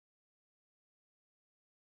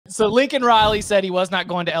So Lincoln Riley said he was not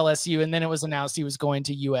going to LSU, and then it was announced he was going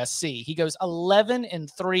to USC. He goes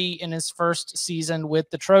 11-3 in his first season with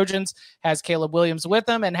the Trojans, has Caleb Williams with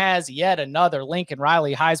him, and has yet another Lincoln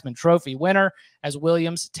Riley Heisman Trophy winner as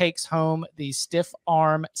Williams takes home the stiff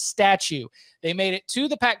arm statue. They made it to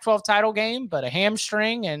the Pac-12 title game, but a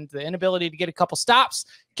hamstring and the inability to get a couple stops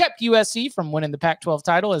kept USC from winning the Pac-12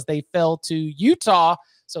 title as they fell to Utah.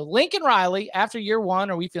 So Lincoln Riley, after year one,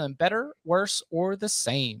 are we feeling better, worse, or the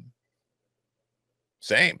same?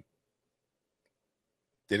 Same.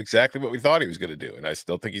 Did exactly what we thought he was going to do, and I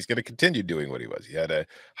still think he's going to continue doing what he was. He had a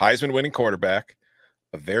Heisman-winning quarterback,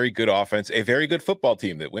 a very good offense, a very good football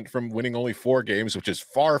team that went from winning only 4 games, which is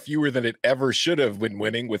far fewer than it ever should have been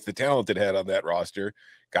winning with the talent it had on that roster,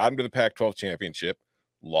 got him to the Pac-12 championship,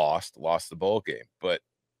 lost the bowl game. But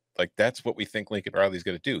like, that's what we think Lincoln Riley's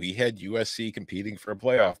going to do. He had USC competing for a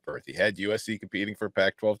playoff berth. He had USC competing for a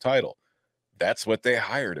Pac-12 title. That's what they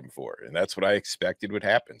hired him for, and that's what I expected would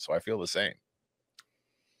happen. So I feel the same.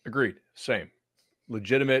 Agreed. Same.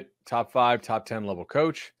 Legitimate top 5, top 10 level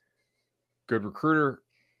coach. Good recruiter.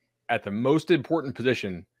 At the most important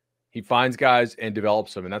position, he finds guys and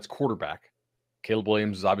develops them, and that's quarterback. Caleb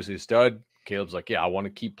Williams is obviously a stud. Caleb's like, yeah, I want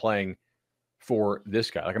to keep playing for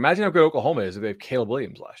this guy. Like, imagine how good Oklahoma is if they have Caleb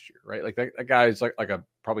Williams last year, right? Like that guy is like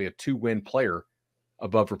probably a 2-win player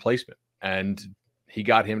above replacement. And he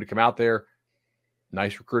got him to come out there.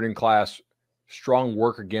 Nice recruiting class, strong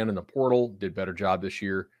work again in the portal, did better job this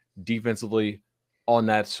year. Defensively on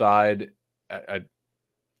that side, I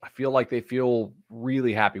feel like they feel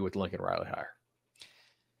really happy with Lincoln Riley hire.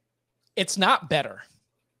 It's not better.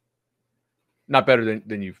 Not better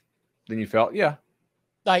than you felt. Yeah.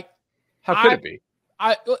 Like, how could it be?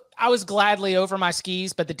 I was gladly over my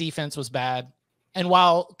skis, but the defense was bad. And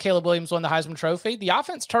while Caleb Williams won the Heisman Trophy, the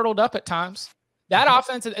offense turtled up at times. That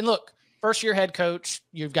offense, and look, first-year head coach,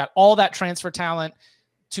 you've got all that transfer talent.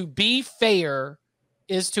 To be fair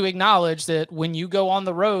is to acknowledge that when you go on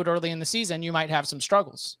the road early in the season, you might have some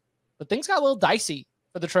struggles. But things got a little dicey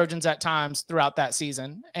for the Trojans at times throughout that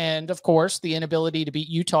season. And, of course, the inability to beat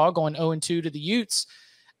Utah going 0-2 to the Utes.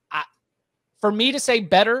 For me to say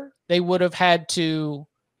better, they would have had to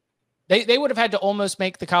almost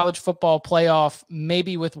make the college football playoff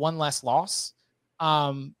maybe with one less loss.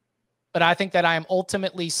 But I think that I am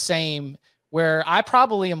ultimately same, where I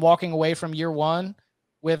probably am walking away from year one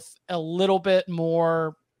with a little bit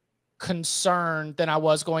more concern than I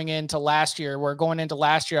was going into last year, where going into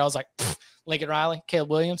last year, I was like, Lincoln Riley,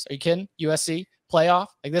 Caleb Williams, are you kidding? USC playoff?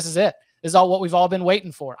 Like, this is it. This is all what we've all been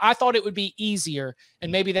waiting for. I thought it would be easier,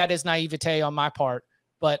 and maybe that is naivete on my part,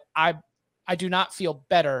 but I do not feel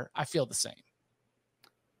better. I feel the same.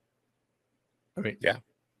 I mean, yeah,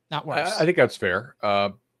 not worse. I think that's fair.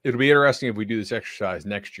 It'll be interesting if we do this exercise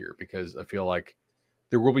next year, because I feel like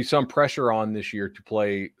there will be some pressure on this year to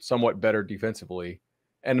play somewhat better defensively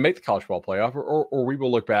and to make the college football playoff, or we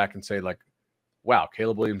will look back and say, like, wow,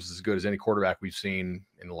 Caleb Williams is as good as any quarterback we've seen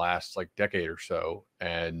in the last decade or so,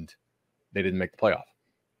 and they didn't make the playoff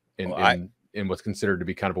in what's considered to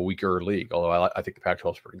be kind of a weaker league, although I think the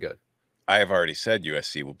Pac-12 is pretty good. I have already said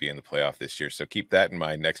USC will be in the playoff this year, so keep that in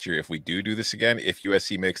mind next year if we do this again. If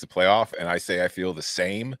USC makes the playoff, and I say I feel the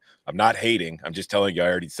same, I'm not hating. I'm just telling you I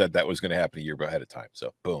already said that was going to happen a year ahead of time.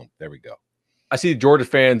 So, boom, there we go. I see Georgia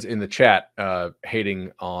fans in the chat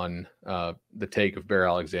hating on the take of Bear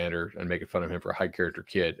Alexander and making fun of him for a high-character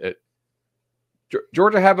kid.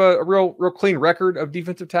 Georgia have a real clean record of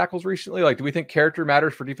defensive tackles recently? Like, do we think character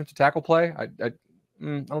matters for defensive tackle play? I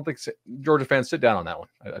don't think Georgia fans sit down on that one.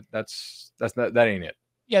 That ain't it.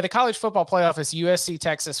 Yeah, the college football playoff is USC,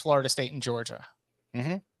 Texas, Florida State, and Georgia.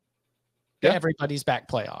 Mm-hmm. Yeah. Everybody's back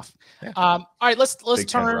playoff. Yeah. All right, let's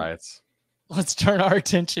turn riots. Let's turn our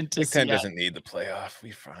attention to Big Ten doesn't need the playoff.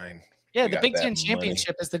 We're fine. Yeah, the Big Ten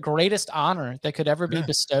championship is the greatest honor that could ever be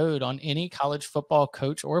bestowed on any college football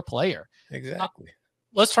coach or player. Exactly.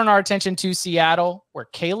 Let's turn our attention to Seattle, where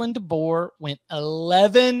Kalen DeBoer went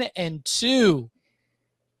 11-2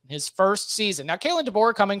 his first season. Now, Kalen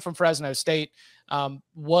DeBoer, coming from Fresno State,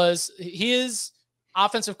 was his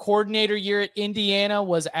offensive coordinator year at Indiana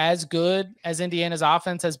was as good as Indiana's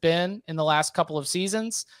offense has been in the last couple of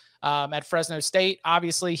seasons. At Fresno State,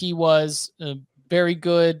 obviously, he was very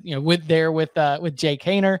good, with Jake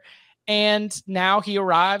Haener. And now he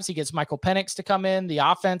arrives. He gets Michael Penix to come in. The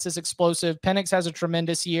offense is explosive. Penix has a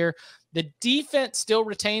tremendous year. The defense still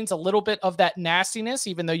retains a little bit of that nastiness,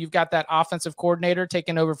 even though you've got that offensive coordinator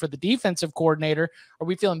taking over for the defensive coordinator. Are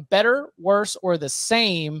we feeling better, worse, or the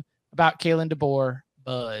same about Kalen DeBoer,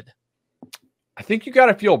 Bud? I think you got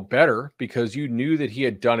to feel better because you knew that he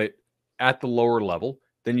had done it at the lower level.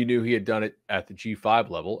 then you knew he had done it at the G5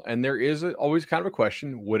 level. And there is always kind of a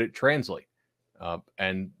question, would it translate?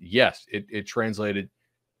 And yes, it translated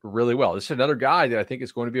really well. This is another guy that I think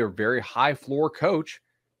is going to be a very high floor coach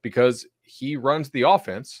because he runs the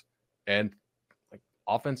offense, and like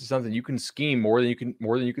offense is something you can scheme more than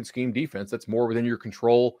you can scheme defense. That's more within your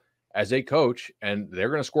control as a coach, and they're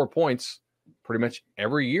going to score points pretty much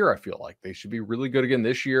every year. I feel like they should be really good again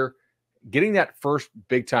this year. Getting that first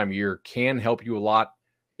big time year can help you a lot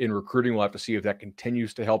in recruiting. We'll have to see if that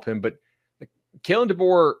continues to help him, but Kalen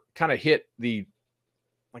DeBoer kind of hit the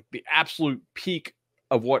absolute peak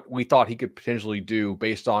of what we thought he could potentially do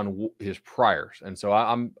based on his priors. And so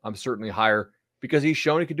I'm certainly higher because he's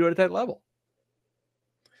shown he could do it at that level.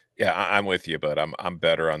 Yeah, I'm with you, but I'm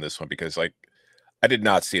better on this one because I did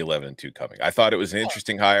not see 11-2 coming. I thought it was an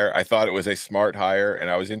interesting hire. I thought it was a smart hire, and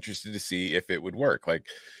I was interested to see if it would work.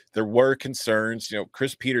 There were concerns.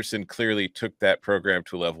 Chris Peterson clearly took that program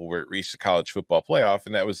to a level where it reached the college football playoff,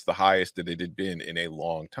 and that was the highest that it had been in a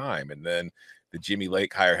long time. And then the Jimmy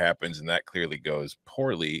Lake hire happens, and that clearly goes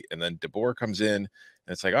poorly. And then DeBoer comes in, and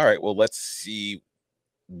it's like, all right, well, let's see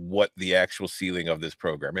what the actual ceiling of this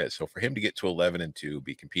program is. So for him to get to 11-2,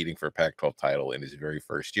 be competing for a Pac-12 title in his very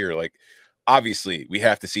first year, obviously we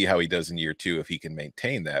have to see how he does in year 2 if he can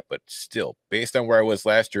maintain that. But still, based on where I was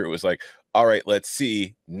last year, it was like, all right, let's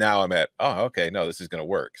see. Now I'm at, oh, okay, no, this is going to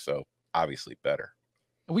work. So obviously better.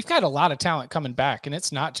 We've got a lot of talent coming back, and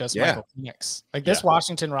it's not just Michael Penix. This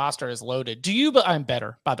Washington roster is loaded. I'm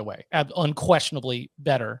better, by the way, unquestionably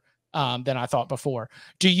better than I thought before.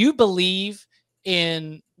 Do you believe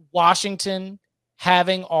in Washington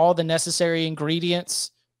having all the necessary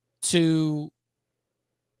ingredients to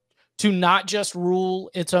not just rule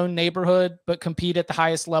its own neighborhood, but compete at the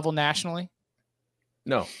highest level nationally?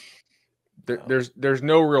 No. There's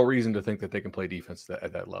no real reason to think that they can play defense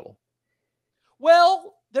at that level.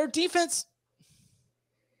 Well, their defense.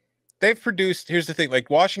 They've produced, here's the thing,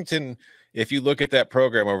 Washington, if you look at that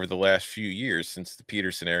program over the last few years since the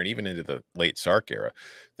Peterson era and even into the late Sark era,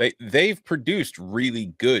 they've produced really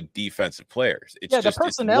good defensive players. It's just the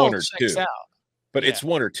personnel one or checks two. out. But it's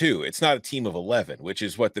one or two. It's not a team of 11, which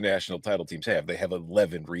is what the national title teams have. They have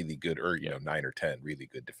 11 really good, or 9 or 10 really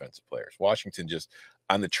good defensive players. Washington just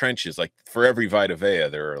on the trenches, for every Vita Vea,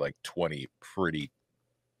 there are 20 pretty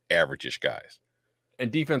average-ish guys.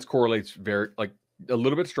 And defense correlates very a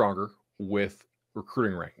little bit stronger with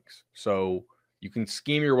recruiting rankings. So you can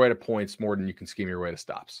scheme your way to points more than you can scheme your way to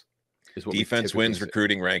stops. Defense wins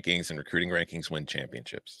recruiting rankings, and recruiting rankings win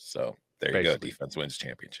championships. So there you go. Defense wins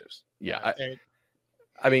championships. Yeah.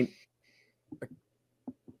 I mean,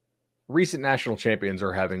 recent national champions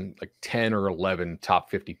are having 10 or 11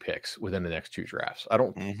 top 50 picks within the next 2 drafts. I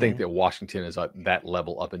don't think that Washington is at that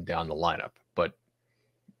level up and down the lineup, but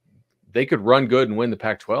they could run good and win the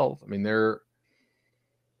Pac-12. I mean,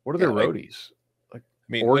 what are their roadies?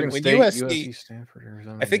 Oregon State, USC, Stanford,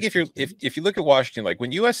 Arizona. I think if you look at Washington,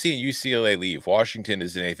 when USC and UCLA leave, Washington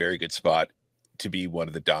is in a very good spot to be one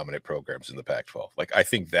of the dominant programs in the Pac-12. I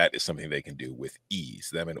think that is something they can do with ease.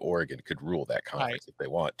 Them and Oregon could rule that conference if they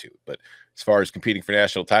want to. But as far as competing for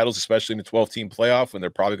national titles, especially in the 12-team playoff, when they're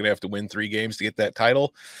probably going to have to win 3 games to get that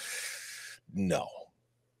title, no.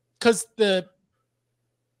 Because Kalen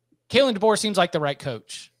DeBoer seems like the right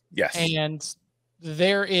coach. Yes. And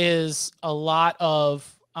there is a lot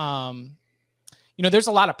of, there's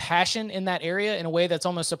a lot of passion in that area in a way that's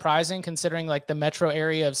almost surprising considering the metro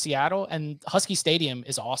area of Seattle, and Husky Stadium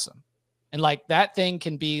is awesome. And that thing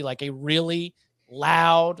can be a really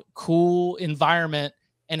loud, cool environment,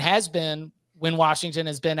 and has been when Washington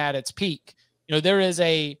has been at its peak. There is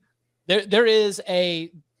a,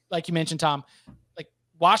 like you mentioned, Tom,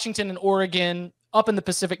 Washington and Oregon up in the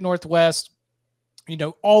Pacific Northwest,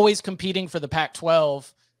 always competing for the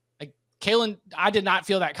Pac-12. Kalen, I did not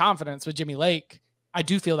feel that confidence with Jimmy Lake. I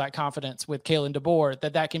do feel that confidence with Kalen DeBoer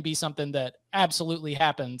that can be something that absolutely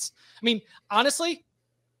happens. I mean, honestly,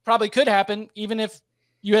 probably could happen even if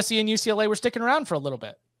USC and UCLA were sticking around for a little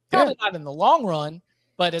bit. Probably not in the long run,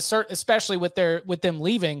 but especially with them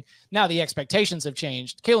leaving, now the expectations have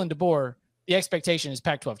changed. Kalen DeBoer, the expectation is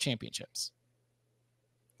Pac-12 championships.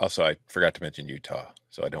 Also, I forgot to mention Utah,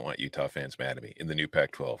 so I don't want Utah fans mad at me. In the new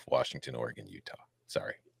Pac-12, Washington, Oregon, Utah.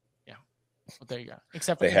 Sorry. Yeah. Well, there you go.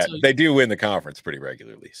 Except for they do win the conference pretty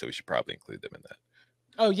regularly, so we should probably include them in that.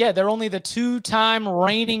 Oh, yeah. They're only the 2-time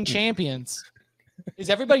reigning champions. Is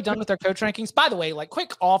everybody done with their coach rankings? By the way,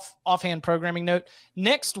 quick offhand programming note.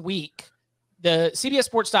 Next week, the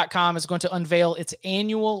CBSSports.com is going to unveil its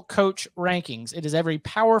annual coach rankings. It is every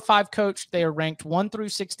Power 5 coach. They are ranked 1 through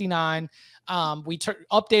 69. We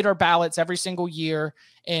update our ballots every single year,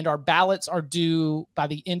 and our ballots are due by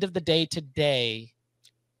the end of the day today.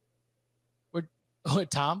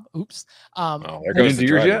 Tom, oops. There goes the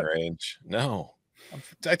driving range. No,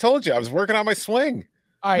 I told you I was working on my swing.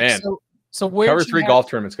 All right, man. So where Cover 3 golf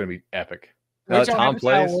tournament's going to be epic. Where'd you have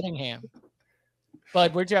Kyle Whittingham?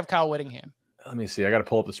 Bud, where'd you have Kyle Whittingham? Let me see. I got to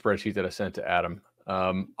pull up the spreadsheet that I sent to Adam.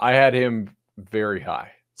 I had him very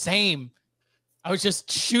high. Same. I was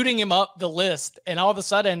just shooting him up the list, and all of a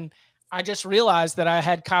sudden, I just realized that I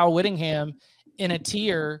had Kyle Whittingham in a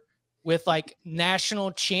tier with like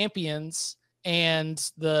national champions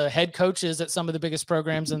and the head coaches at some of the biggest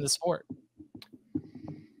programs in the sport.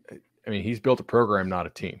 I mean, he's built a program, not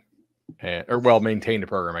a team, or maintained a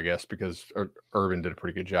program, I guess, because Irvin did a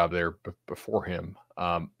pretty good job there before him.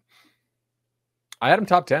 I had him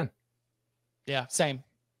top 10. Yeah, same.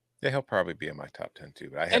 Yeah, he'll probably be in my top 10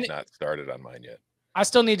 too, but I have not started on mine yet. I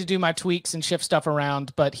still need to do my tweaks and shift stuff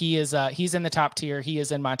around, but he's in the top tier. He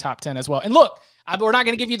is in my top 10 as well. And look, we're not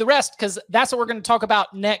going to give you the rest because that's what we're going to talk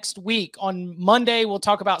about next week. On Monday, we'll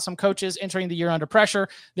talk about some coaches entering the year under pressure.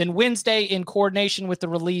 Then Wednesday, in coordination with the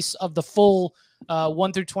release of the full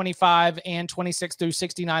 1 through 25 and 26 through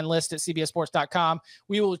 69 list at CBSSports.com,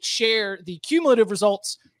 we will share the cumulative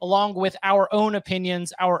results along with our own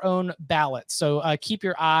opinions, our own ballots. So keep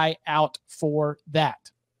your eye out for that.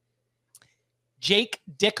 Jake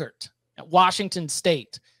Dickert at Washington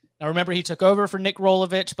State. Now, remember, he took over for Nick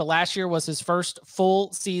Rolovich, but last year was his first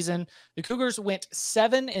full season. The Cougars went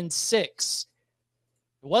 7-6. It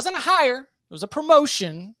wasn't a hire. It was a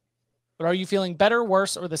promotion. But are you feeling better,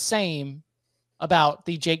 worse, or the same about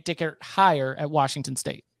the Jake Dickert hire at Washington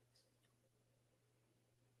State?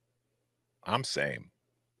 I'm same.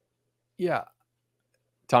 Yeah.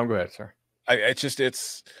 Tom, go ahead, sir.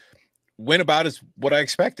 It's went about as what I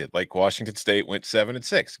expected. Like Washington State went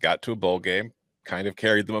 7-6, got to a bowl game, kind of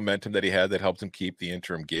carried the momentum that he had that helped him keep the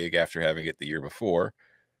interim gig after having it the year before.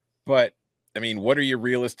 But I mean, what are your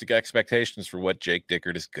realistic expectations for what Jake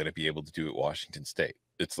Dickert is going to be able to do at Washington State?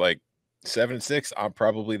 It's like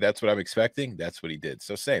 7-6. That's what I'm expecting. That's what he did.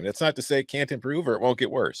 So same. That's not to say it can't improve or it won't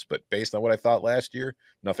get worse, but based on what I thought last year,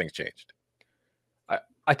 nothing's changed.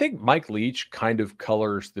 I think Mike Leach kind of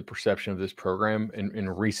colors the perception of this program in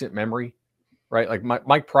recent memory, right? Like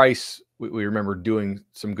Mike Price, we remember doing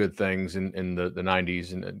some good things in the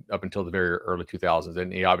 90s and up until the very early 2000s.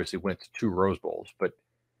 And he obviously went to 2 Rose Bowls, but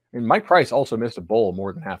Mike Price also missed a bowl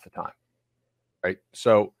more than half the time, right?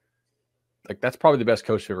 So like that's probably the best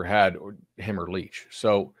coach we've ever had, or him or Leach.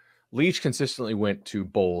 So Leach consistently went to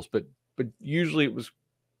bowls, but usually it was,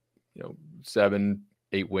 7-8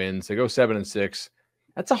 wins. They go 7-6.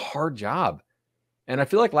 That's a hard job. And I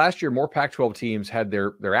feel like last year, more Pac-12 teams had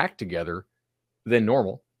their act together than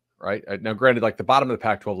normal, right? Now, granted, like the bottom of the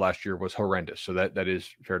Pac-12 last year was horrendous. So that is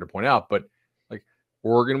fair to point out. But like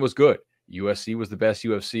Oregon was good. USC was the best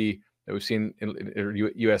USC that we've seen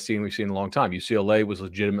USC and we've seen in a long time. UCLA was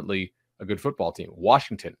legitimately a good football team.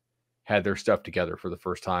 Washington had their stuff together for the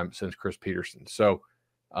first time since Chris Peterson. So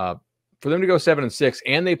for them to go 7-6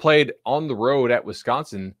 and they played on the road at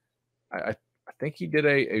Wisconsin, I think he did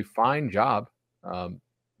a fine job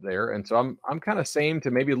there. And so I'm kind of same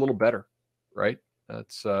to maybe a little better, right?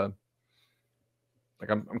 That's like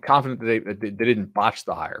I'm confident that they didn't botch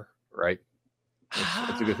the hire, right?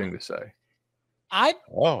 It's a good thing to say. I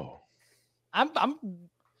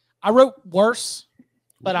wrote worse,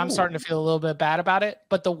 but I'm starting to feel a little bit bad about it.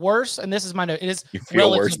 But the worst, and this is my note, it is you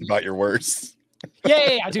feel worse about your worst.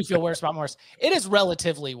 Yeah, I do feel worse about worse. It is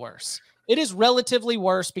relatively worse. It is relatively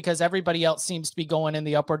worse because everybody else seems to be going in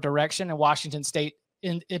the upward direction, and Washington State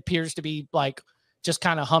appears to be like just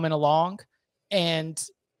kind of humming along. And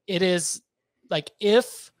it is like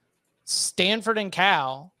if Stanford and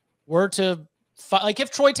Cal were to like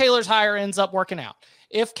if Troy Taylor's hire ends up working out,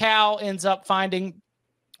 if Cal ends up finding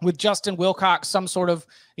with Justin Wilcox some sort of,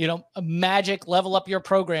 a magic level up your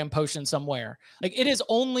program potion somewhere, like it is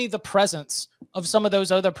only the presence of some of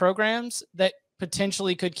those other programs that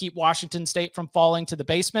potentially could keep Washington State from falling to the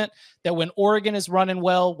basement. That when Oregon is running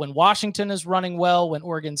well, when Washington is running well, when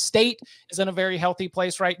Oregon State is in a very healthy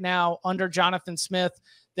place right now under Jonathan Smith,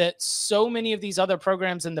 that so many of these other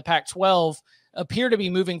programs in the Pac-12 appear to be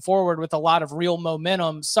moving forward with a lot of real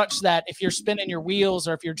momentum, such that if you're spinning your wheels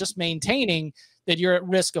or if you're just maintaining, that you're at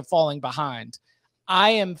risk of falling behind. I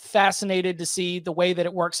am fascinated to see the way that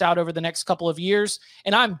it works out over the next couple of years.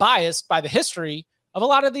 And I'm biased by the history of a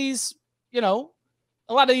lot of these, a lot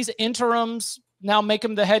of these interims now make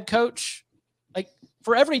him the head coach. Like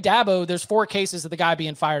for every Dabo, there's 4 cases of the guy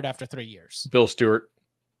being fired after 3 years. Bill Stewart.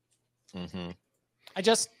 Mm-hmm.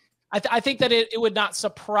 I think that it would not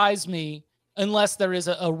surprise me unless there is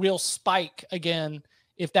a real spike again,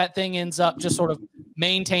 if that thing ends up just sort of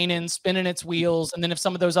maintaining, spinning its wheels. And then if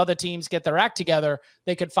some of those other teams get their act together,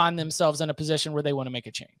 they could find themselves in a position where they want to make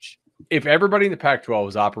a change. If everybody in the Pac-12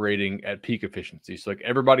 is operating at peak efficiency, so like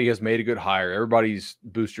everybody has made a good hire, everybody's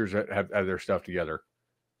boosters have their stuff together,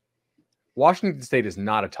 Washington State is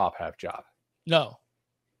not a top half job. No.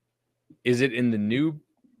 Is it in the new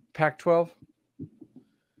Pac-12?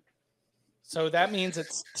 So that means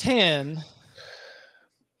it's 10.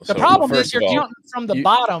 The problem is you're counting from the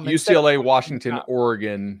bottom. UCLA, Washington,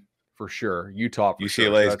 Oregon, for sure. Utah.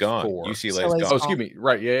 UCLA's gone. UCLA's gone. Oh, excuse me.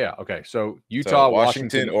 Right. Yeah. Okay. So Utah,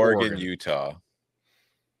 Washington, Oregon, Utah.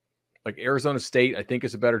 Like Arizona State, I think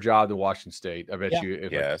is a better job than Washington State. I bet you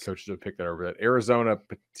if coaches would pick that over that. Arizona,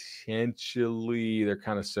 potentially, they're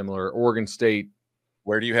kind of similar. Oregon State.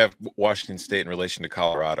 Where do you have Washington State in relation to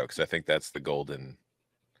Colorado? Because I think that's the golden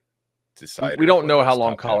decider. We don't know how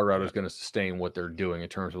long Colorado is going to sustain what they're doing in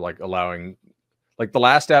terms of like allowing, like the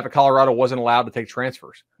last staff at Colorado wasn't allowed to take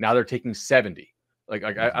transfers. Now they're taking 70.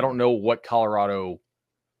 I don't know what Colorado,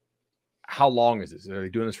 how long is this? Are they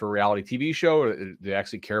doing this for a reality TV show? Or do they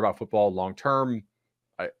actually care about football long term?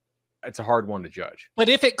 It's a hard one to judge. But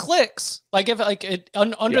if it clicks, like if like it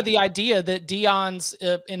under the idea that Dion's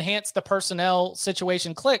enhance the personnel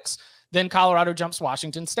situation clicks, then Colorado jumps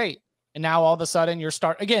Washington State, and now all of a sudden you're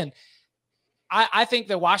again. I think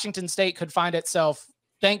that Washington State could find itself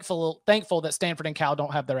thankful that Stanford and Cal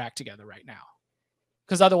don't have their act together right now,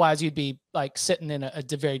 because otherwise you'd be like sitting in a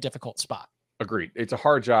very difficult spot. Agreed. It's a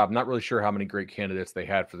hard job. I'm not really sure how many great candidates they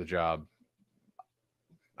had for the job.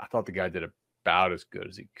 I thought the guy did about as good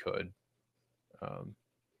as he could.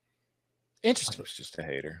 Interesting. I was just a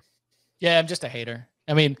hater. Yeah, I'm just a hater.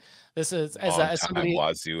 I mean, this is as somebody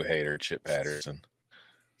Wazoo hater, Chip Patterson.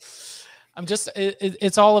 I'm just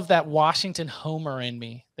it's all of that Washington homer in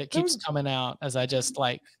me that keeps coming out as I just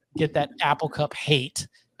like get that Apple Cup hate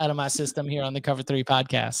out of my system here on the Cover 3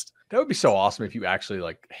 podcast. That would be so awesome if you actually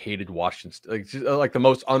like hated Washington, like the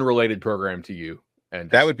most unrelated program to you. And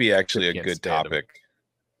that would be actually a good topic.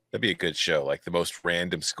 That'd be a good show, like the most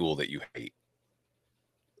random school that you hate.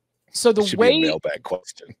 So the way be a mailbag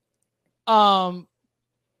question.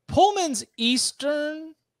 Pullman's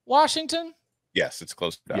Eastern Washington. Yes, it's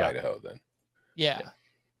close to Idaho then. Yeah.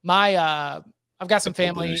 I've got some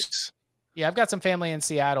family. Yeah, I've got some family in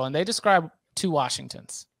Seattle, and they describe 2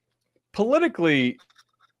 Washingtons. Politically,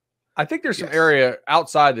 I think there's some area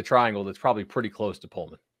outside the triangle that's probably pretty close to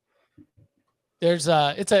Pullman. There's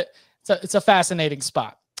it's a fascinating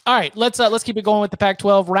spot. All right, let's keep it going with the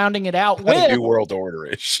Pac-12, rounding it out with New World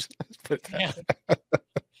Order-ish.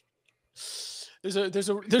 There's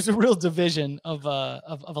a real division of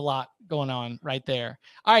a lot going on right there.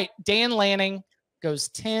 All right, Dan Lanning goes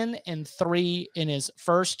 10-3 in his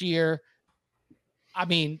first year. I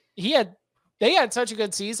mean, they had such a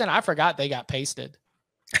good season. I forgot they got pasted.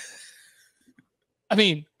 I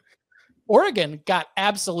mean, Oregon got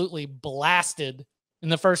absolutely blasted in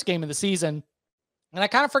the first game of the season. And I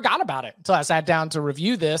kind of forgot about it until I sat down to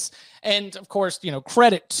review this. And of course,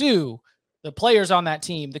 credit to the players on that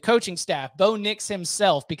team, the coaching staff, Bo Nix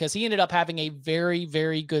himself, because he ended up having a very,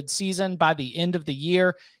 very good season by the end of the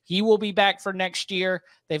year. He will be back for next year.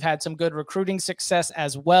 They've had some good recruiting success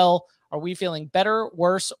as well. Are we feeling better,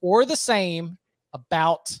 worse, or the same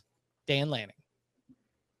about Dan Lanning?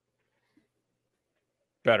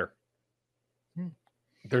 Better.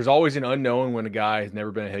 There's always an unknown when a guy has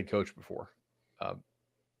never been a head coach before.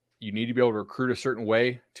 You need to be able to recruit a certain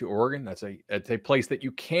way to Oregon. That's a place that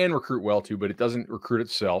you can recruit well to, but it doesn't recruit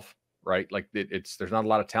itself, right? Like there's not a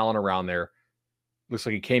lot of talent around there. Looks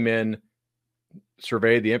like he came in,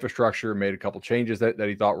 surveyed the infrastructure, made a couple changes that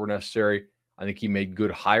he thought were necessary. I think he made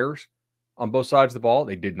good hires on both sides of the ball.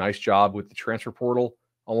 They did a nice job with the transfer portal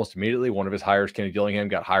almost immediately. One of his hires, Kenny Dillingham,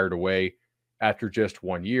 got hired away after just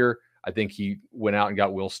 1 year. I think he went out and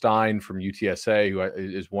got Will Stein from UTSA, who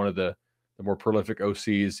is one of the more prolific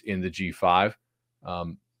OCs in the G5.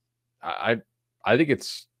 I think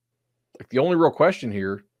it's like the only real question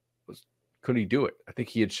here was, could he do it? I think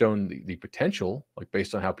he had shown the potential, like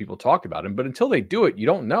based on how people talked about him. But until they do it, you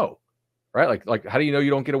don't know, right? Like how do you know you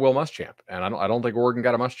don't get a Will Muschamp? And I don't think Oregon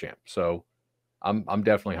got a Muschamp. So I'm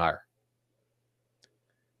definitely higher.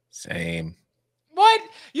 Same. What?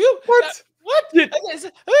 What? We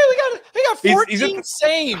got 14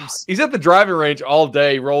 sames. He's at the driving range all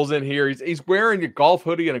day. Rolls in here. He's wearing a golf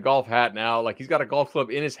hoodie and a golf hat now. Like he's got a golf club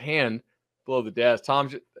in his hand below the desk. Tom,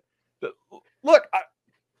 look,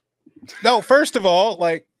 No, first of all,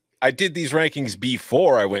 like I did these rankings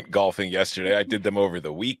before I went golfing yesterday. I did them over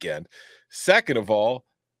the weekend. Second of all,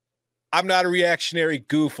 I'm not a reactionary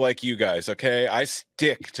goof like you guys, okay? I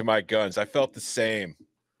stick to my guns. I felt the same.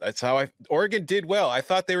 That's how Oregon did well. I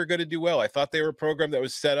thought they were going to do well. I thought they were a program that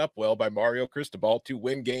was set up well by Mario Cristobal to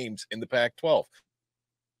win games in the Pac-12.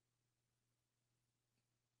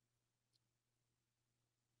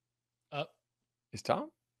 Is Tom?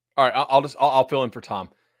 All right, I'll fill in for Tom.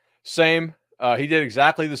 Same. He did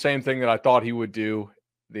exactly the same thing that I thought he would do.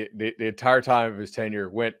 The entire time of his tenure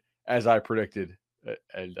went as I predicted,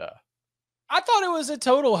 and I thought it was a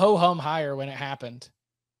total ho-hum hire when it happened.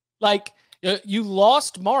 Like, you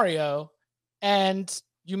lost Mario, and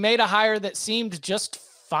you made a hire that seemed just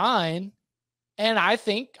fine. And I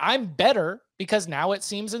think I'm better because now it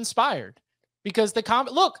seems inspired. Because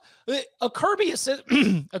look, a Kirby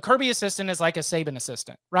assistant is like a Saban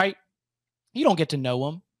assistant, right? You don't get to know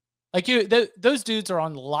them. Like those dudes are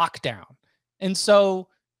on lockdown. And so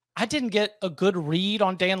I didn't get a good read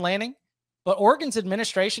on Dan Lanning, but Oregon's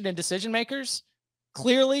administration and decision makers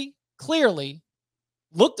clearly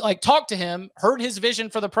talked to him, heard his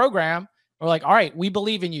vision for the program. We're like, all right, we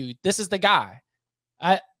believe in you. This is the guy.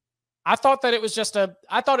 I thought that it was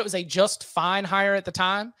I thought it was a just fine hire at the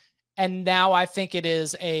time. And now I think it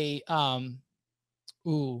is a, can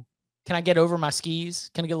I get over my skis?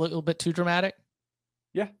 Can I get a little bit too dramatic?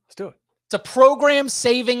 Yeah, let's do it. It's a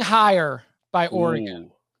program-saving hire by Oregon.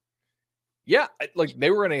 Ooh. Yeah, like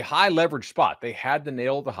they were in a high leverage spot. They had to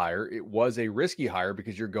nail the hire. It was a risky hire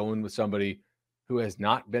because you're going with somebody who has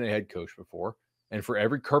not been a head coach before. And for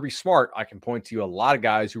every Kirby Smart, I can point to you a lot of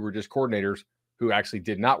guys who were just coordinators who actually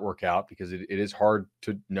did not work out because it is hard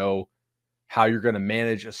to know how you're going to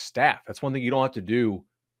manage a staff. That's one thing you don't have to do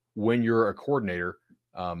when you're a coordinator.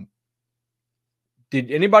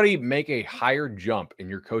 Did anybody make a higher jump in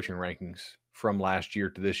your coaching rankings from last year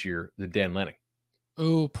to this year than Dan Lanning?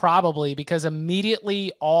 Ooh, probably, because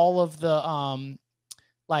immediately all of the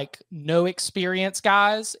no experience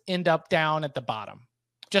guys end up down at the bottom.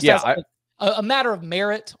 Just as a matter of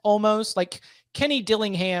merit, almost. Like Kenny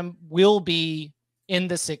Dillingham will be in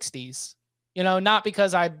the 60s. Not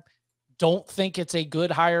because I don't think it's a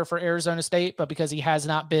good hire for Arizona State, but because he has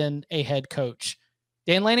not been a head coach.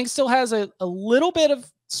 Dan Lanning still has a little bit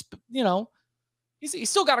of, he's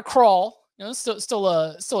still got to crawl. Still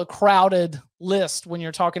a crowded list when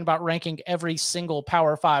you're talking about ranking every single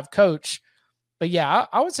Power 5 coach. But yeah,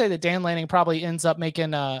 I would say that Dan Lanning probably ends up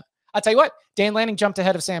making. I'll tell you what, Dan Lanning jumped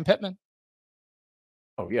ahead of Sam Pittman.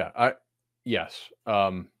 Oh yeah, yes,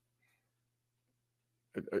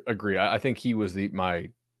 agree. I think he was my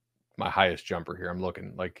highest jumper here. I'm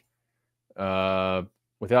looking like,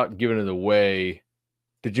 without giving it away,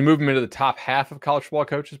 did you move him into the top half of college football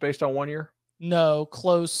coaches based on 1 year? No,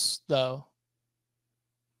 close though.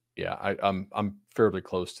 Yeah, I'm fairly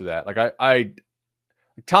close to that. Like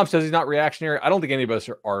Tom says he's not reactionary. I don't think any of us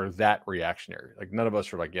are that reactionary. Like none of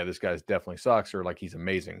us are like, yeah, this guy's definitely sucks or like he's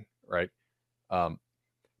amazing, right? Tom,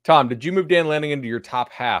 did you move Dan Lanning into your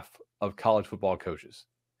top half of college football coaches?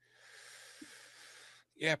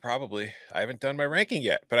 Yeah, probably. I haven't done my ranking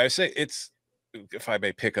yet, but I say it's, if I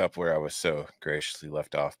may pick up where I was so graciously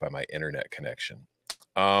left off by my internet connection.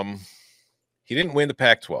 He didn't win the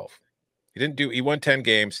Pac-12. He won 10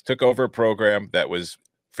 games, took over a program that was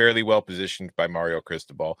fairly well positioned by Mario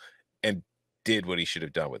Cristobal and did what he should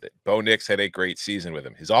have done with it. Bo Nix had a great season with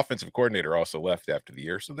him. His offensive coordinator also left after the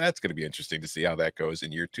year, so that's going to be interesting to see how that goes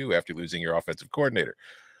in year 2 after losing your offensive coordinator.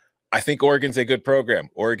 I think Oregon's a good program.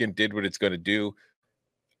 Oregon did what it's going to do.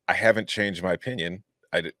 I haven't changed my opinion.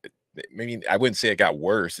 I wouldn't say it got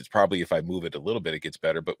worse. It's probably if I move it a little bit, it gets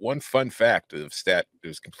better. But one fun fact of stat, it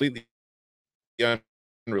was completely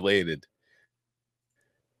unrelated,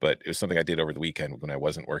 but it was something I did over the weekend when I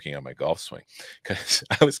wasn't working on my golf swing, because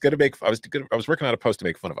I was working on a post to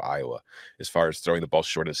make fun of Iowa as far as throwing the ball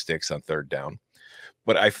short of sticks on third down.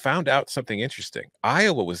 But I found out something interesting.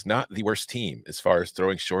 Iowa was not the worst team as far as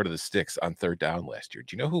throwing short of the sticks on third down last year.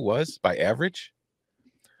 Do you know who was by average?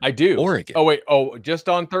 I do. Oregon. Oh, wait. Oh, just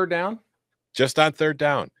on third down? Just on third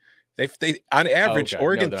down. They on average, okay.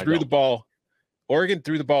 Oregon threw the ball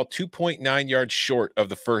 2.9 yards short of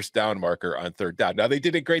the first down marker on third down. Now, they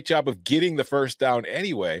did a great job of getting the first down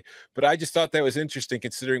anyway, but I just thought that was interesting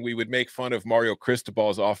considering we would make fun of Mario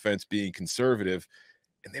Cristobal's offense being conservative,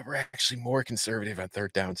 and they were actually more conservative on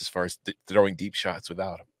third downs as far as throwing deep shots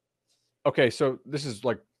without him. Okay, so this is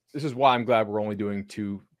why I'm glad we're only doing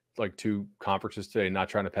two conferences today, not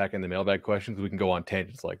trying to pack in the mailbag questions. We can go on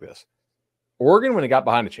tangents like this. Oregon, when it got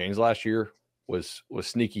behind the chains last year, was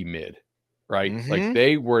sneaky mid, right? Mhm. Like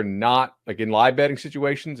they were not like in live betting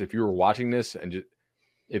situations. If you were watching this and just,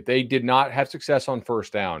 if they did not have success on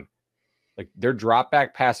first down, like their drop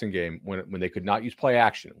back passing game, when they could not use play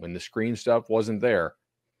action, when the screen stuff wasn't there,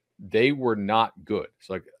 they were not good.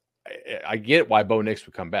 So like I get why Bo Nix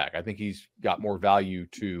would come back. I think he's got more value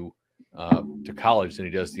to college than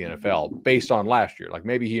he does the NFL based on last year. Like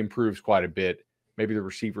maybe he improves quite a bit. Maybe the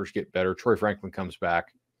receivers get better. Troy Franklin comes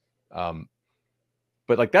back.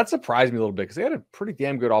 But like that surprised me a little bit because they had a pretty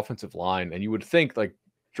damn good offensive line. And you would think like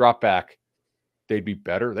drop back, they'd be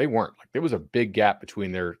better. They weren't. Like there was a big gap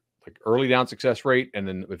between their like early down success rate and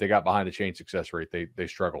then if they got behind the chain success rate, they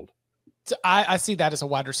struggled. So I see that as a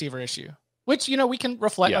wide receiver issue, which, you know, we can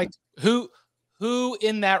reflect like who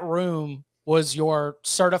in that room was your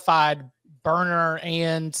certified burner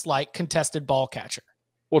and like contested ball catcher.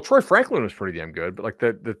 Well, Troy Franklin was pretty damn good, but like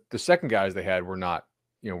the second guys they had were not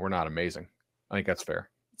amazing. I think that's fair.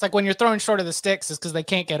 It's like when you're throwing short of the sticks is because they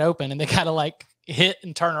can't get open and they got to like hit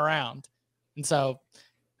and turn around. And so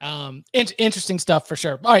interesting stuff for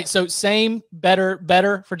sure. All right. So same,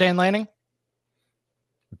 better for Dan Lanning.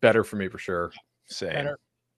 Better for me for sure. Same. Better.